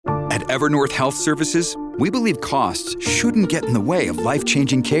At Evernorth Health Services, we believe costs shouldn't get in the way of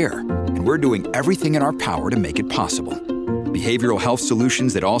life-changing care, and we're doing everything in our power to make it possible. Behavioral health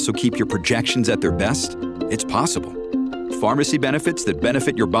solutions that also keep your projections at their best? It's possible. Pharmacy benefits that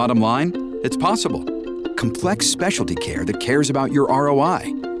benefit your bottom line? It's possible. Complex specialty care that cares about your ROI?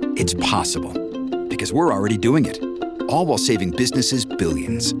 It's possible. Because we're already doing it. All while saving businesses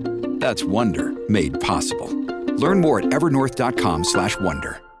billions. That's Wonder made possible. Learn more at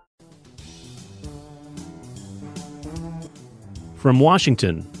evernorth.com/wonder. From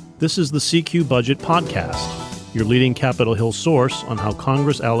Washington, this is the CQ Budget Podcast, your leading Capitol Hill source on how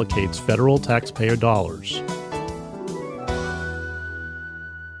Congress allocates federal taxpayer dollars.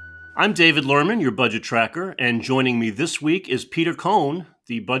 I'm David Lerman, your budget tracker, and joining me this week is Peter Cohn,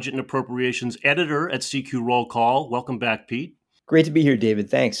 the Budget and Appropriations Editor at CQ Roll Call. Welcome back, Pete. Great to be here, David.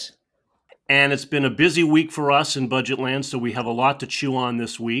 Thanks. And it's been a busy week for us in budget land, so we have a lot to chew on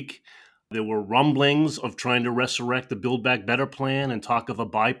this week. There were rumblings of trying to resurrect the Build Back Better plan and talk of a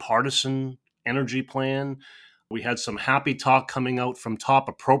bipartisan energy plan. We had some happy talk coming out from top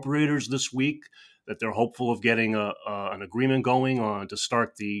appropriators this week that they're hopeful of getting an agreement going on to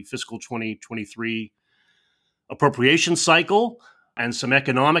start the fiscal 2023 appropriation cycle, and some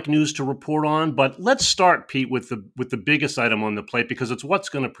economic news to report on. But let's start, Pete, with the biggest item on the plate, because it's what's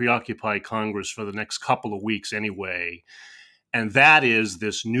going to preoccupy Congress for the next couple of weeks anyway. And that is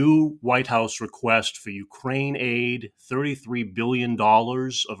this new White House request for Ukraine aid, $33 billion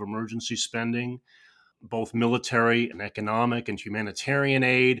of emergency spending, both military and economic and humanitarian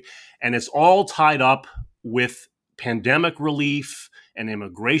aid. And it's all tied up with pandemic relief and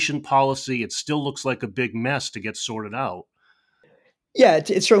immigration policy. It still looks like a big mess to get sorted out. Yeah,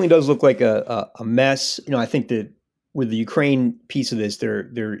 it certainly does look like a mess. I think that with the Ukraine piece of this,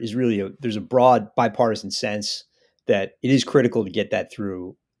 there is really there's a broad bipartisan sense that it is critical to get that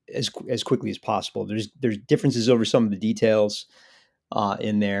through as quickly as possible. There's differences over some of the details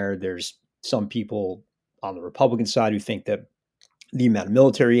in there. There's some people on the Republican side who think that the amount of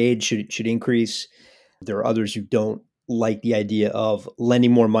military aid should increase. There are others who don't like the idea of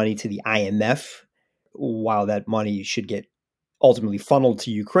lending more money to the IMF, while that money should get ultimately funneled to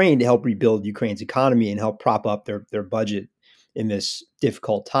Ukraine to help rebuild Ukraine's economy and help prop up their budget in this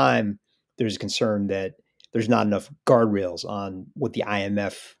difficult time. There's a concern that there's not enough guardrails on what the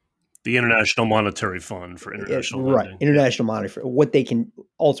IMF, the International Monetary Fund for international lending. Right, International Monetary, what they can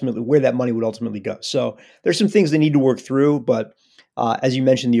ultimately, where that money would ultimately go. So there's some things they need to work through, but as you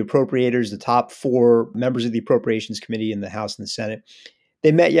mentioned, the appropriators, the top four members of the Appropriations Committee in the House and the Senate,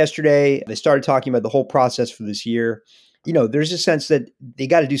 they met yesterday. They started talking about the whole process for this year. There's a sense that they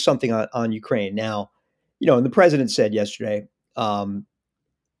got to do something on Ukraine now. And the president said yesterday,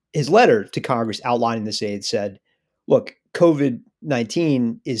 his letter to Congress outlining this aid said, look,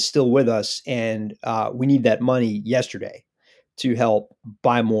 COVID-19 is still with us, and we need that money yesterday to help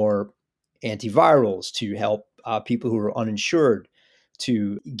buy more antivirals, to help people who are uninsured,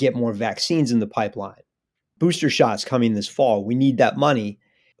 to get more vaccines in the pipeline. Booster shots coming this fall. We need that money.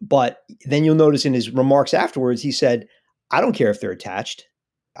 But then you'll notice in his remarks afterwards, he said, I don't care if they're attached.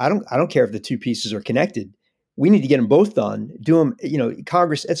 I don't care if the two pieces are connected. We need to get them both done. Do them,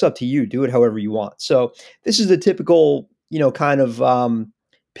 Congress, it's up to you. Do it however you want. So this is the typical, kind of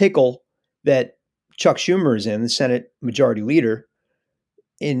pickle that Chuck Schumer is in, the Senate Majority Leader.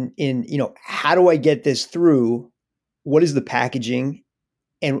 In how do I get this through? What is the packaging?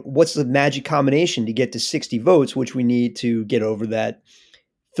 And what's the magic combination to get to 60 votes, which we need to get over that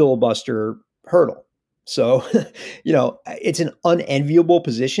filibuster hurdle? So, it's an unenviable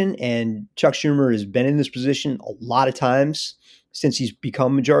position, and Chuck Schumer has been in this position a lot of times since he's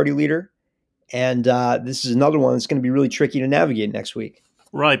become majority leader. And this is another one that's going to be really tricky to navigate next week.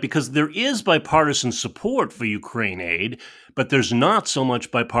 Right, because there is bipartisan support for Ukraine aid, but there's not so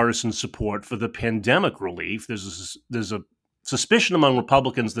much bipartisan support for the pandemic relief. There's a suspicion among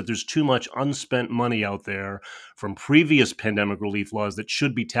Republicans that there's too much unspent money out there from previous pandemic relief laws that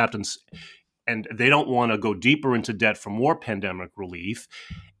should be tapped, and they don't want to go deeper into debt for more pandemic relief.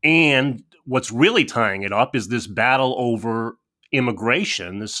 And what's really tying it up is this battle over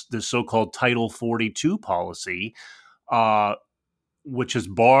immigration, this so-called Title 42 policy, which has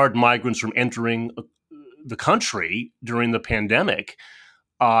barred migrants from entering the country during the pandemic,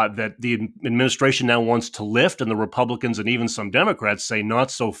 that the administration now wants to lift, and the Republicans and even some Democrats say not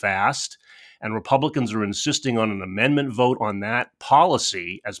so fast. And Republicans are insisting on an amendment vote on that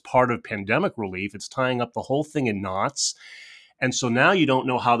policy as part of pandemic relief. It's tying up the whole thing in knots. And so now you don't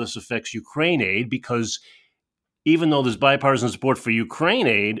know how this affects Ukraine aid, because even though there's bipartisan support for Ukraine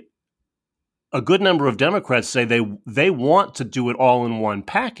aid, a good number of Democrats say they want to do it all in one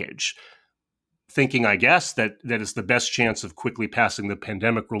package, thinking, I guess, that it's the best chance of quickly passing the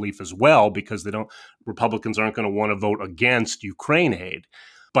pandemic relief as well, because Republicans aren't going to want to vote against Ukraine aid.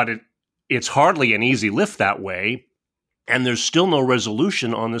 But it's hardly an easy lift that way, and there's still no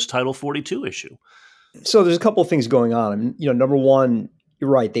resolution on this Title 42 issue. So there's a couple of things going on. I mean, number one, you're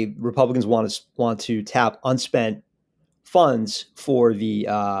right. Republicans want to tap unspent funds for the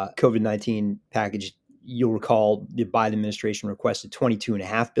COVID-19 package. You'll recall the Biden administration requested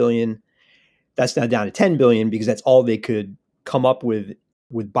 $22.5 billion. That's now down to $10 billion because that's all they could come up with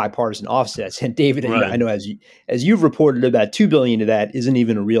bipartisan offsets. And David, right. I know as you've reported, about $2 billion of that isn't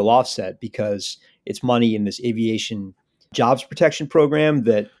even a real offset because it's money in this aviation jobs protection program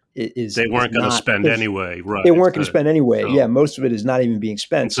that they weren't going to spend anyway. Right? They weren't going to spend anyway. So yeah, most of it is not even being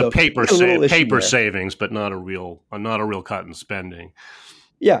spent. It's a paper savings, but not a real cut in spending.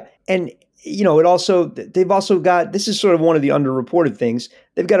 Yeah, and they've also got, this is sort of one of the underreported things.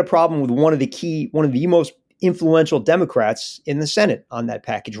 They've got a problem with one of the most influential Democrats in the Senate on that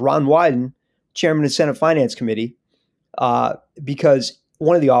package, Ron Wyden, chairman of the Senate Finance Committee, because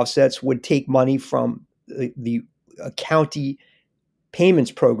one of the offsets would take money from the county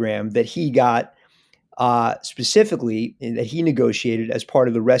payments program that he got specifically, that he negotiated as part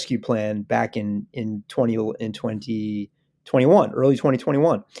of the rescue plan back in 2021, early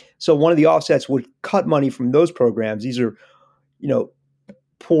 2021. So one of the offsets would cut money from those programs. These are,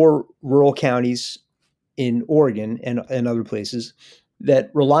 poor rural counties in Oregon and other places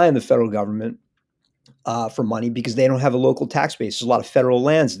that rely on the federal government for money because they don't have a local tax base. There's a lot of federal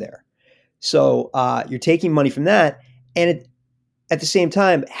lands there. So you're taking money from that, and at the same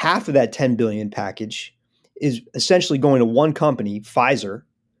time, half of that $10 billion package is essentially going to one company, Pfizer,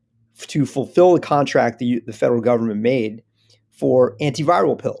 to fulfill the contract the federal government made for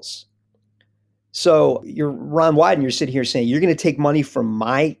antiviral pills. So you're Ron Wyden, you're sitting here saying you're going to take money from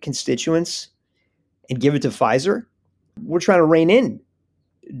my constituents and give it to Pfizer? We're trying to rein in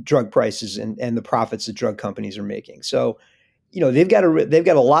drug prices and the profits that drug companies are making. So, they've got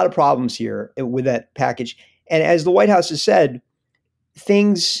a lot of problems here with that package. And as the White House has said,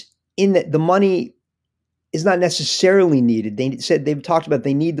 things in that the money is not necessarily needed. They've talked about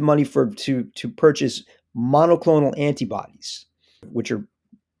they need the money to purchase monoclonal antibodies, which are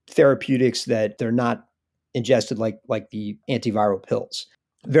therapeutics that they're not ingested like the antiviral pills.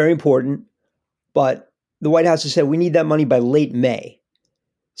 Very important. But the White House has said we need that money by late May.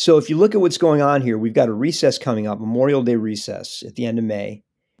 So if you look at what's going on here, we've got a recess coming up, Memorial Day recess at the end of May.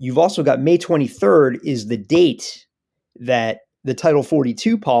 You've also got May 23rd is the date that the Title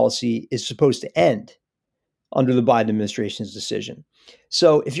 42 policy is supposed to end under the Biden administration's decision.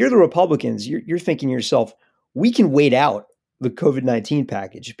 So if you're the Republicans, you're thinking to yourself, we can wait out the COVID-19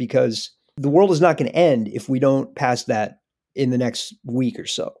 package because the world is not going to end if we don't pass that in the next week or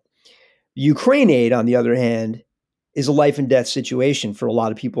so. Ukraine aid, on the other hand, is a life and death situation for a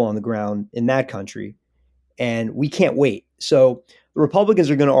lot of people on the ground in that country, and we can't wait. So the Republicans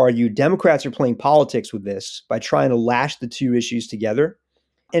are going to argue Democrats are playing politics with this by trying to lash the two issues together.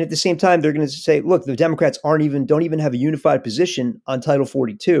 And at the same time, they're going to say, look, the Democrats don't even have a unified position on Title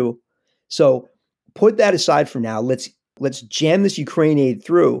 42. So put that aside for now. Let's jam this Ukraine aid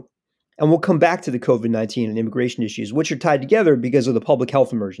through, and we'll come back to the COVID-19 and immigration issues, which are tied together because of the public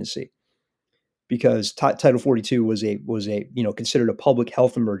health emergency. Because Title 42 was considered a public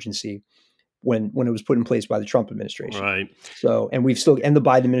health emergency when it was put in place by the Trump administration. Right. So, and the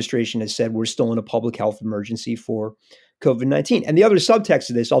Biden administration has said we're still in a public health emergency for COVID-19. And the other subtext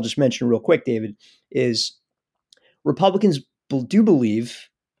of this, I'll just mention real quick, David, is Republicans do believe,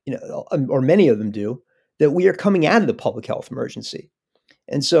 or many of them do, that we are coming out of the public health emergency.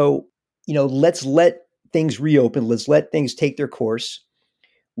 And so, let's let things reopen. Let's let things take their course.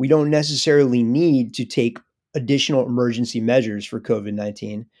 We don't necessarily need to take additional emergency measures for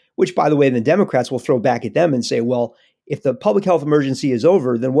COVID-19, which, by the way, the Democrats will throw back at them and say, well, if the public health emergency is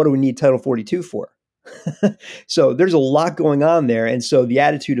over, then what do we need Title 42 for? So there's a lot going on there. And so the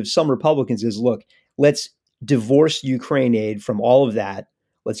attitude of some Republicans is, look, let's divorce Ukraine aid from all of that.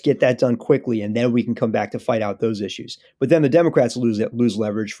 Let's get that done quickly, and then we can come back to fight out those issues. But then the Democrats lose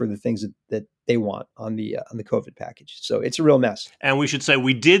leverage for the things that they want on the COVID package. So it's a real mess. And we should say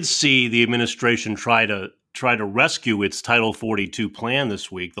we did see the administration try to rescue its Title 42 plan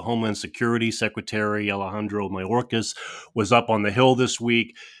this week. The Homeland Security Secretary Alejandro Mayorkas was up on the Hill this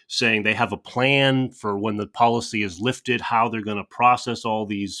week saying they have a plan for when the policy is lifted, how they're going to process all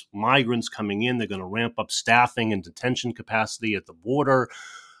these migrants coming in. They're going to ramp up staffing and detention capacity at the border.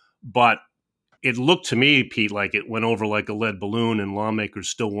 But It looked to me, Pete, like it went over like a lead balloon and lawmakers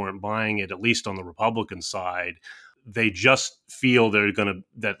still weren't buying it, at least on the Republican side. They just feel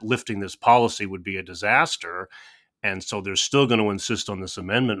that lifting this policy would be a disaster. And so they're still going to insist on this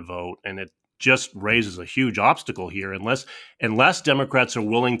amendment vote. And it just raises a huge obstacle here unless Democrats are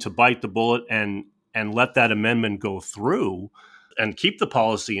willing to bite the bullet and let that amendment go through and keep the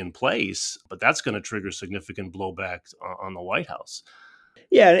policy in place. But that's going to trigger significant blowback on the White House.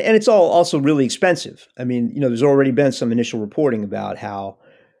 Yeah, and it's all also really expensive. I mean, there's already been some initial reporting about how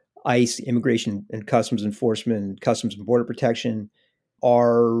ICE, Immigration and Customs Enforcement, and Customs and Border Protection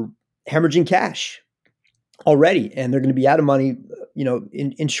are hemorrhaging cash already, and they're going to be out of money,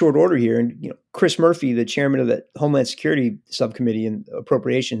 in short order here. And Chris Murphy, the chairman of the Homeland Security Subcommittee and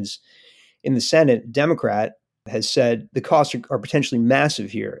Appropriations in the Senate, Democrat, has said the costs are potentially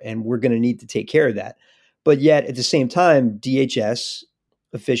massive here, and we're going to need to take care of that. But yet, at the same time, DHS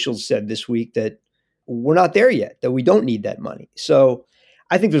officials said this week that we're not there yet, that we don't need that money. So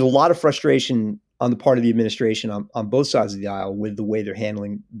I think there's a lot of frustration on the part of the administration on both sides of the aisle with the way they're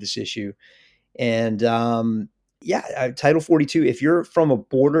handling this issue. And Title 42, if you're from a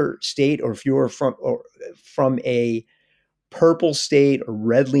border state or if you're from a purple state or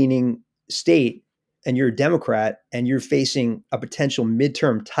red-leaning state and you're a Democrat and you're facing a potential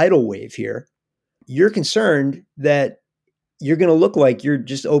midterm tidal wave here, you're concerned that you're going to look like you're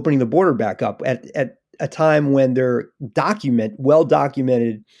just opening the border back up at a time when there are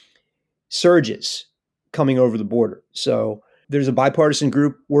well-documented surges coming over the border. So there's a bipartisan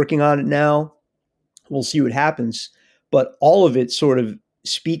group working on it now. We'll see what happens. But all of it sort of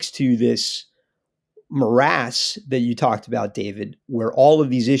speaks to this morass that you talked about, David, where all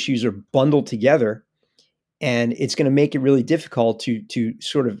of these issues are bundled together. And it's going to make it really difficult to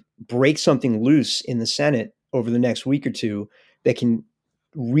sort of break something loose in the Senate over the next week or two that can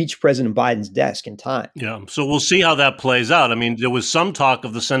reach President Biden's desk in time. Yeah, so we'll see how that plays out. I mean, there was some talk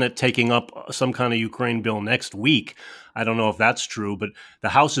of the Senate taking up some kind of Ukraine bill next week. I don't know if that's true, but the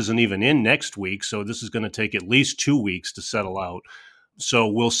House isn't even in next week, so this is going to take at least 2 weeks to settle out. So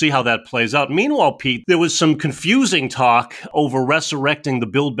we'll see how that plays out. Meanwhile, Pete, there was some confusing talk over resurrecting the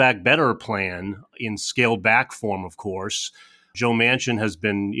Build Back Better plan in scaled back form, of course. Joe Manchin has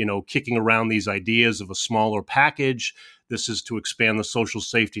been, kicking around these ideas of a smaller package. This is to expand the social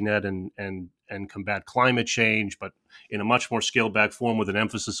safety net and combat climate change, but in a much more scaled back form with an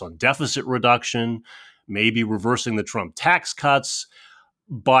emphasis on deficit reduction, maybe reversing the Trump tax cuts.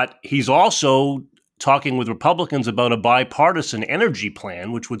 But he's also talking with Republicans about a bipartisan energy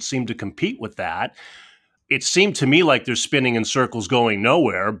plan, which would seem to compete with that. It seemed to me like they're spinning in circles going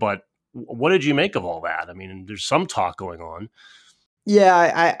nowhere, but what did you make of all that? I mean, there's some talk going on.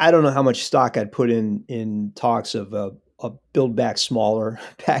 Yeah, I don't know how much stock I'd put in talks of a Build Back smaller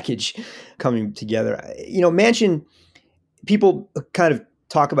package coming together. Manchin, people kind of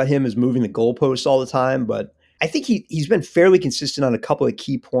talk about him as moving the goalposts all the time, but I think he's been fairly consistent on a couple of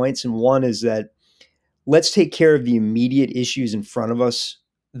key points. And one is that let's take care of the immediate issues in front of us,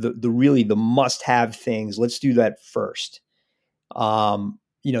 the must-have things. Let's do that first.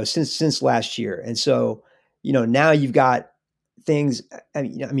 Since last year. And so, now you've got things. I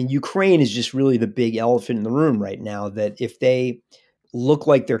mean, Ukraine is just really the big elephant in the room right now, that if they look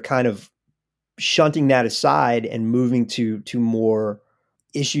like they're kind of shunting that aside and moving to more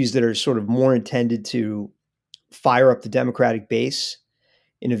issues that are sort of more intended to fire up the Democratic base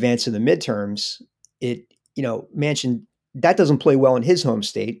in advance of the midterms, Manchin, that doesn't play well in his home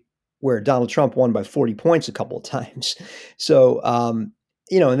state, where Donald Trump won by 40 points a couple of times. So, and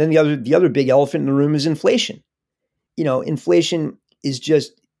then the other big elephant in the room is inflation. Inflation is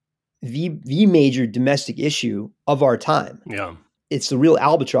just the major domestic issue of our time. Yeah. It's the real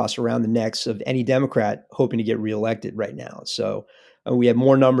albatross around the necks of any Democrat hoping to get reelected right now. So we have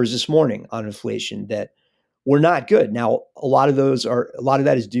more numbers this morning on inflation that were not good. Now, a lot of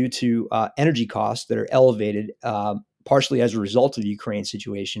that is due to energy costs that are elevated, partially as a result of the Ukraine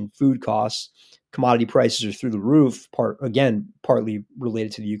situation. Food costs, commodity prices are through the roof, partly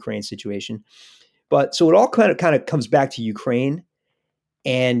related to the Ukraine situation. But so it all kind of comes back to Ukraine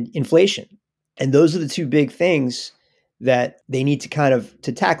and inflation. And those are the two big things that they need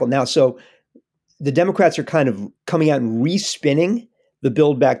to tackle. Now, so the Democrats are kind of coming out and respinning the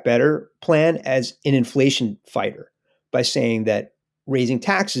Build Back Better plan as an inflation fighter by saying that raising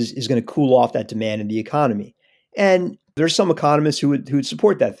taxes is going to cool off that demand in the economy. And there's some economists who would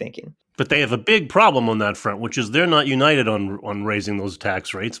support that thinking. But they have a big problem on that front, which is they're not united on raising those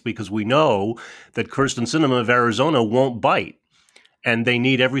tax rates, because we know that Kyrsten Sinema of Arizona won't bite. And they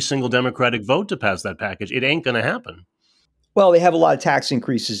need every single Democratic vote to pass that package. It ain't going to happen. Well, they have a lot of tax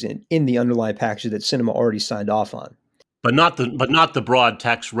increases in the underlying package that Sinema already signed off on. But not the broad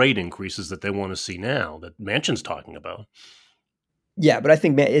tax rate increases that they want to see now that Manchin's talking about. Yeah, but I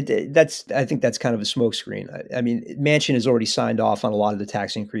think that's kind of a smokescreen. I mean, Manchin has already signed off on a lot of the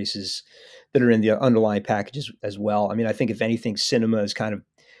tax increases that are in the underlying packages as well. I mean, I think if anything, Sinema is kind of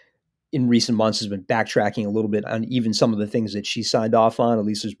in recent months has been backtracking a little bit on even some of the things that she signed off on. At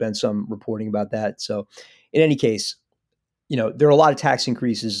least there's been some reporting about that. So, in any case, there are a lot of tax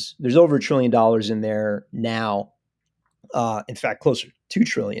increases. There's over $1 trillion in there now. In fact, closer to $2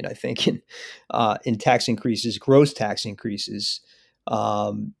 trillion, I think, in tax increases, gross tax increases.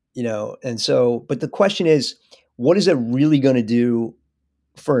 And so, but the question is, what is it really going to do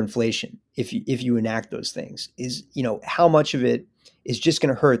for inflation if you enact those things? Is how much of it is just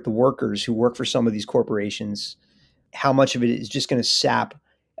going to hurt the workers who work for some of these corporations? How much of it is just going to sap?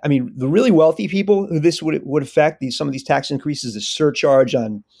 I mean, the really wealthy people who this would affect, some of these tax increases, the surcharge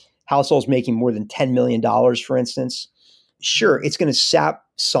on households making more than $10 million, for instance. Sure, it's going to sap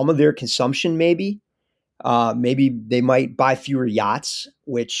some of their consumption, maybe. Maybe they might buy fewer yachts,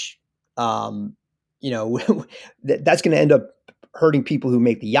 which, that's going to end up hurting people who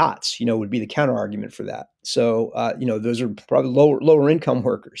make the yachts, would be the counter argument for that. So, those are probably lower income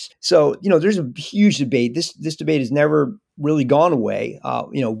workers. So, there's a huge debate. This debate has never really gone away. Now,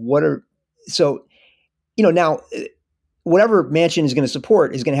 whatever Manchin is going to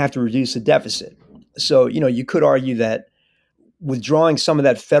support is going to have to reduce the deficit. So, you could argue that withdrawing some of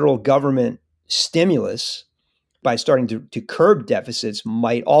that federal government stimulus by starting to curb deficits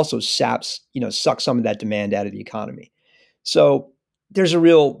might also suck some of that demand out of the economy. So there's a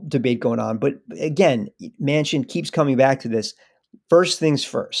real debate going on. But again, Manchin keeps coming back to this. First things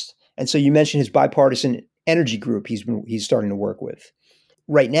first. And so you mentioned his bipartisan energy group he's starting to work with.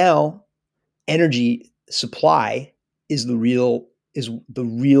 Right now, energy supply is the real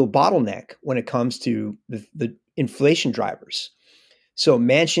bottleneck when it comes to the inflation drivers. So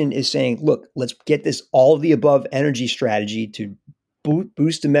Manchin is saying, look, let's get this all of the above energy strategy to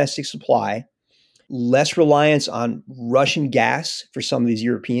boost domestic supply, less reliance on Russian gas for some of these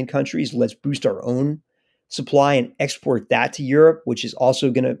European countries. Let's boost our own supply and export that to Europe, which is also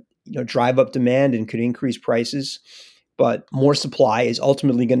going to drive up demand and could increase prices. But more supply is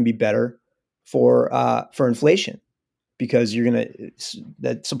ultimately going to be better for inflation, because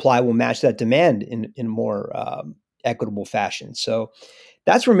that supply will match that demand in a more equitable fashion. So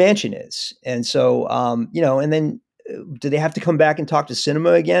that's where Manchin is. And so, and then do they have to come back and talk to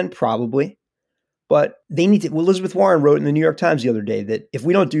Sinema again? Probably. But they need to. Well, Elizabeth Warren wrote in the New York Times the other day that if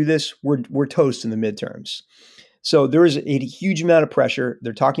we don't do this, we're toast in the midterms. So there is a huge amount of pressure.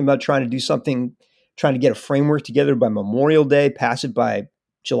 They're talking about trying to do something, trying to get a framework together by Memorial Day, pass it by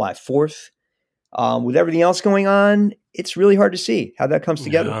July 4th. With everything else going on, it's really hard to see how that comes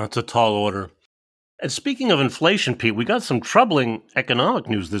together. Yeah, it's a tall order. And speaking of inflation, Pete, we got some troubling economic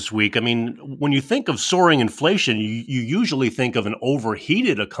news this week. I mean, when you think of soaring inflation, you usually think of an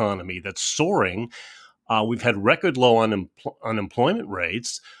overheated economy that's soaring. We've had record low unemployment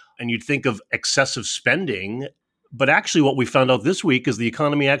rates, and you'd think of excessive spending. But actually, what we found out this week is the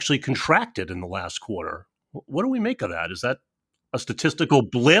economy actually contracted in the last quarter. What do we make of that? Is that a statistical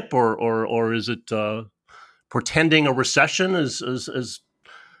blip, or is it portending a recession, as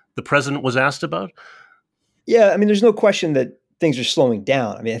the president was asked about? Yeah, I mean, there's no question that things are slowing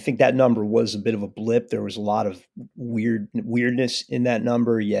down. I mean, I think that number was a bit of a blip. There was a lot of weirdness in that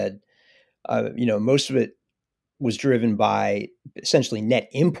number. Yet, most of it was driven by essentially net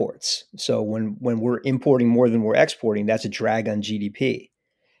imports. So when we're importing more than we're exporting, that's a drag on GDP.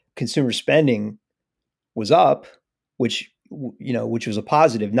 Consumer spending was up, which was a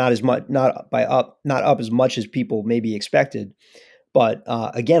positive, not up as much as people maybe expected. But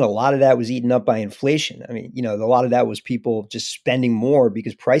again, a lot of that was eaten up by inflation. I mean, a lot of that was people just spending more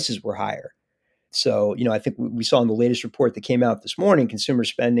because prices were higher. So, I think we saw in the latest report that came out this morning, consumer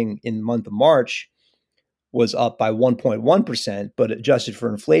spending in the month of March was up by 1.1%, but adjusted for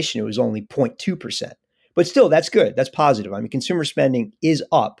inflation, it was only 0.2%. But still, that's good. That's positive. I mean, consumer spending is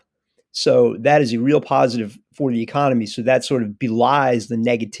up. So that is a real positive for the economy. So that sort of belies the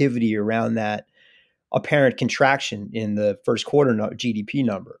negativity around that apparent contraction in the first quarter GDP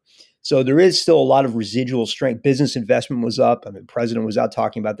number. So there is still a lot of residual strength. Business investment was up. I mean, the president was out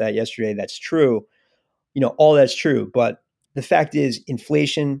talking about that yesterday. That's true. All that's true. But the fact is,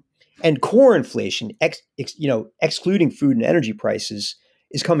 inflation and core inflation, excluding food and energy prices,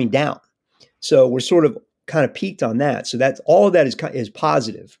 is coming down. So we're sort of kind of peaked on that. So that's all of that is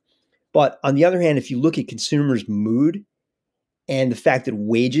positive. But on the other hand, if you look at consumers' mood and the fact that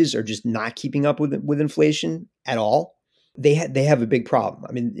wages are just not keeping up with inflation at all, they have a big problem.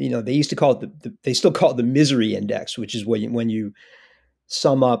 I mean, they used to call it they still call it the misery index, which is when you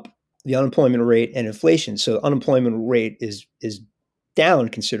sum up the unemployment rate and inflation. So unemployment rate is down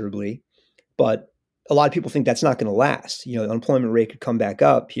considerably, but a lot of people think that's not going to last. The unemployment rate could come back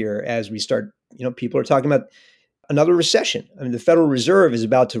up here as we start. People are talking about another recession. I mean, the Federal Reserve is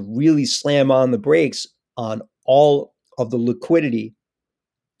about to really slam on the brakes on all of the liquidity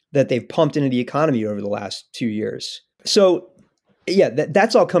that they've pumped into the economy over the last 2 years. So, yeah,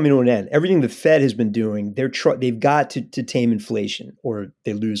 that's all coming to an end. Everything the Fed has been doing, they've got to tame inflation, or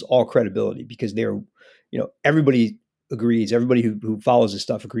they lose all credibility, because everybody agrees. Everybody who follows this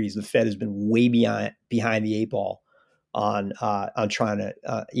stuff agrees. The Fed has been way behind the eight ball on trying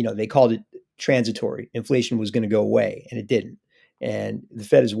to. They called it transitory. Inflation was going to go away, and it didn't. And the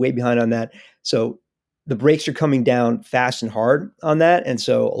Fed is way behind on that. So the brakes are coming down fast and hard on that. And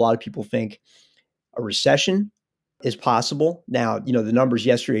so a lot of people think a recession is possible. Now, the numbers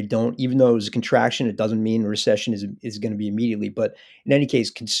yesterday don't, even though it was a contraction, it doesn't mean a recession is going to be immediately. But in any case,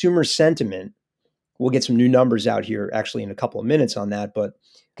 consumer sentiment, we'll get some new numbers out here actually in a couple of minutes on that. But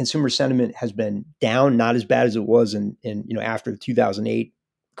consumer sentiment has been down, not as bad as it was in after the 2008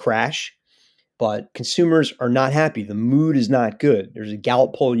 crash. But consumers are not happy. The mood is not good. There's a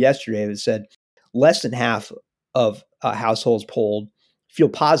Gallup poll yesterday that said less than half of households polled feel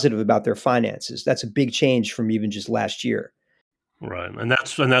positive about their finances. That's a big change from even just last year. Right, and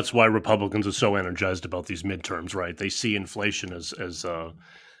that's why Republicans are so energized about these midterms. Right, they see inflation as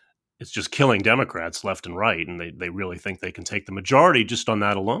it's just killing Democrats left and right, and they really think they can take the majority just on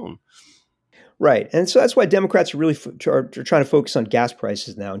that alone. Right, and so that's why Democrats are really are trying to focus on gas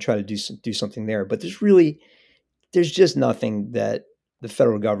prices now and try to do something there. But there's just nothing that the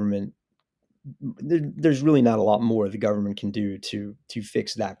federal government. There's really not a lot more the government can do to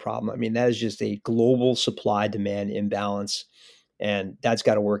fix that problem. I mean, that is just a global supply demand imbalance, and that's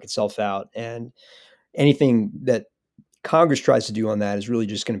got to work itself out. And anything that Congress tries to do on that is really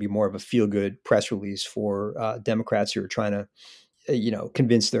just going to be more of a feel-good press release for Democrats who are trying to,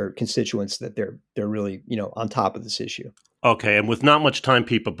 convince their constituents that they're really, on top of this issue. Okay, and with not much time,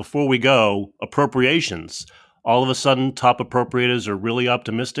 Pete, but before we go, appropriations. All of a sudden, top appropriators are really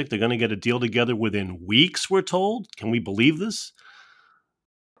optimistic. They're going to get a deal together within weeks, we're told. Can we believe this?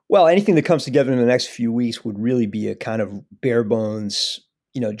 Well, anything that comes together in the next few weeks would really be a kind of bare bones,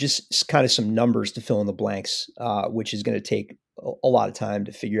 just kind of some numbers to fill in the blanks, which is going to take a lot of time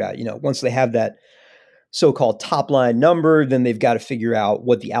to figure out. Once they have that so-called top line number, then they've got to figure out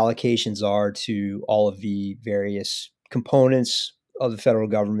what the allocations are to all of the various components of the federal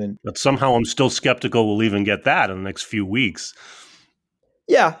government. But somehow I'm still skeptical we'll even get that in the next few weeks.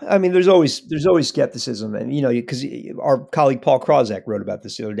 Yeah, I mean, there's always skepticism, and because our colleague Paul Krawzak wrote about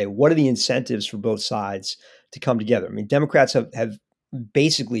this the other day. What are the incentives for both sides to come together? I mean, Democrats have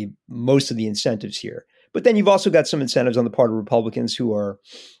basically most of the incentives here, but then you've also got some incentives on the part of Republicans who are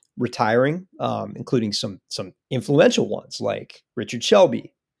retiring, including some influential ones like Richard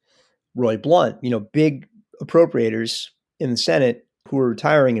Shelby, Roy Blunt, big appropriators in the Senate who are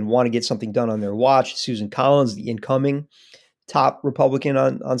retiring and want to get something done on their watch. Susan Collins, the incoming top Republican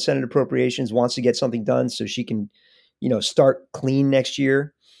on Senate appropriations, wants to get something done so she can, start clean next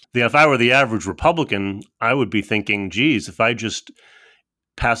year. Yeah, if I were the average Republican, I would be thinking, geez, if I just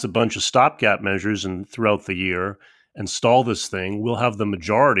pass a bunch of stopgap measures and throughout the year and stall this thing, we'll have the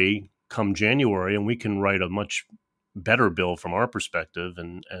majority come January, and we can write a much better bill from our perspective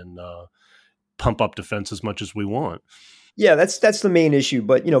and pump up defense as much as we want. Yeah, that's the main issue.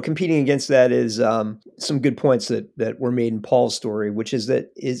 But competing against that is some good points that were made in Paul's story, which is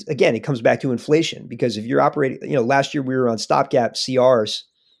again, it comes back to inflation. Because if you're operating, last year we were on stopgap CRs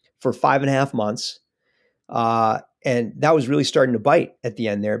for 5.5 months, and that was really starting to bite at the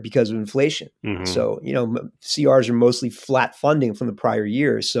end there because of inflation. Mm-hmm. So CRs are mostly flat funding from the prior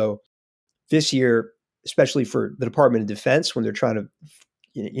year. So this year, especially for the Department of Defense, when they're trying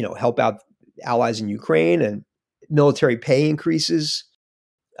to help out allies in Ukraine and military pay increases,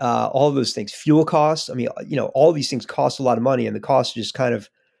 all of those things, fuel costs. I mean, all these things cost a lot of money, and the costs just kind of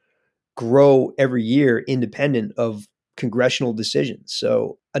grow every year independent of congressional decisions.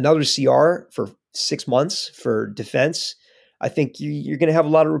 So another CR for 6 months for defense, I think you're going to have a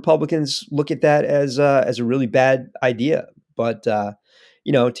lot of Republicans look at that as a really bad idea. But, to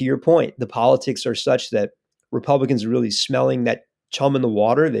your point, the politics are such that Republicans are really smelling that chum in the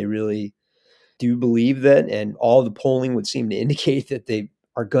water. They really do believe that, and all the polling would seem to indicate that they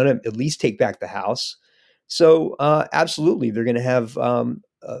are going to at least take back the House. So absolutely, they're going to have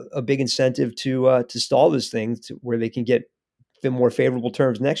a big incentive to stall this thing to where they can get the more favorable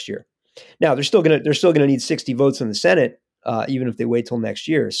terms next year. Now they're still gonna need 60 votes in the Senate, even if they wait till next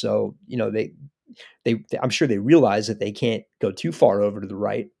year. So they I'm sure they realize that they can't go too far over to the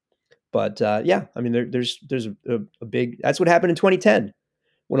right. But yeah, I mean, there's a big. That's what happened in 2010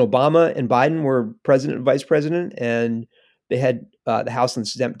 when Obama and Biden were president and vice president, and they had the House and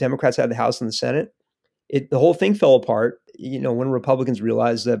the Democrats had the House and the Senate. The whole thing fell apart. When Republicans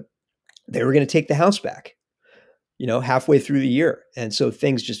realized that they were going to take the House back, halfway through the year, and so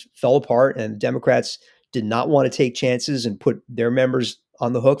things just fell apart. And Democrats did not want to take chances and put their members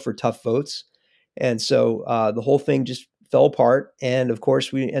on the hook for tough votes, and so the whole thing just fell apart. And of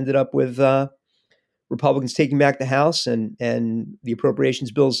course, we ended up with Republicans taking back the House, and the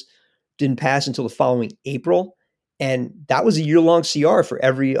appropriations bills didn't pass until the following April. And that was a year-long CR for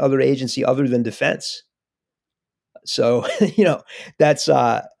every other agency other than defense. So, that's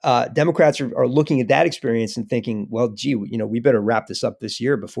Democrats are looking at that experience and thinking, well, gee, we better wrap this up this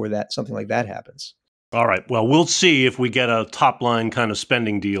year before something like that happens. All right. Well, we'll see if we get a top line kind of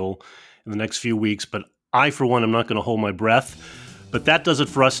spending deal in the next few weeks. But I, for one, am not going to hold my breath. But that does it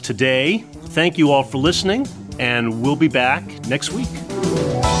for us today. Thank you all for listening, and we'll be back next week.